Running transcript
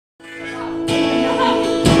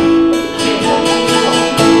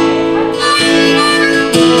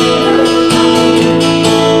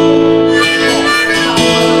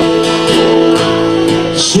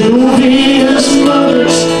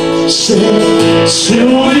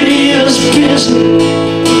Sylvia's busy,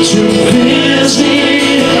 too busy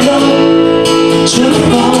to come to the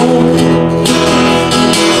phone.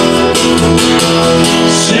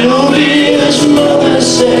 Sylvia's mother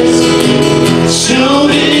says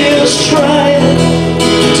Sylvia's trying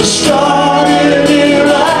to start a new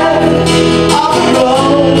life of her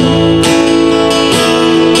own.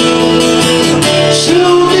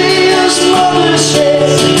 Sylvia's mother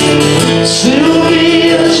says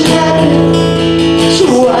Sylvia's happy, so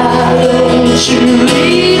why don't you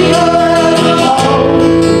leave her alone?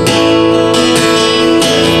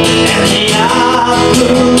 And the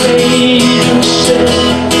operator says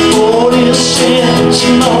 40 cents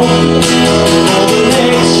more for the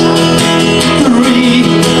next 3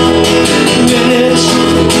 minutes.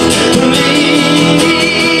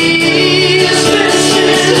 Please,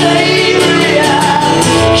 Mrs. Avery, I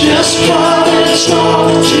just wanna talk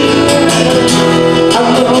to her.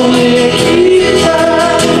 I'm only keep her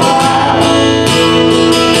a while.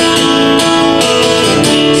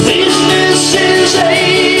 Please, Mrs.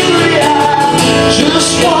 Avery, I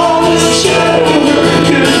just wanna tell her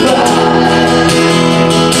goodbye.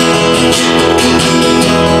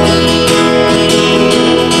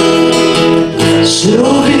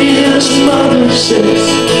 Sylvia's mother says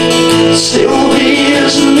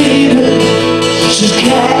Sylvia's leaving, she's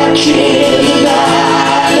catching the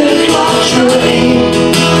 9 o'clock train.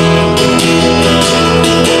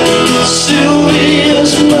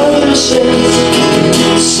 Sylvia's mother says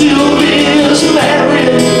Sylvia's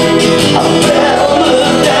married a fella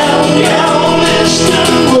down Mr.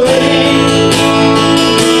 Wayne.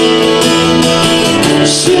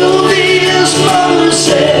 Sylvia's mother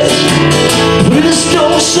says please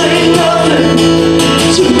don't say nothing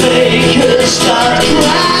to make her start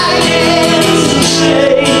crying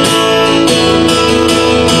insane.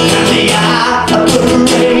 And the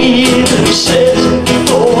operator says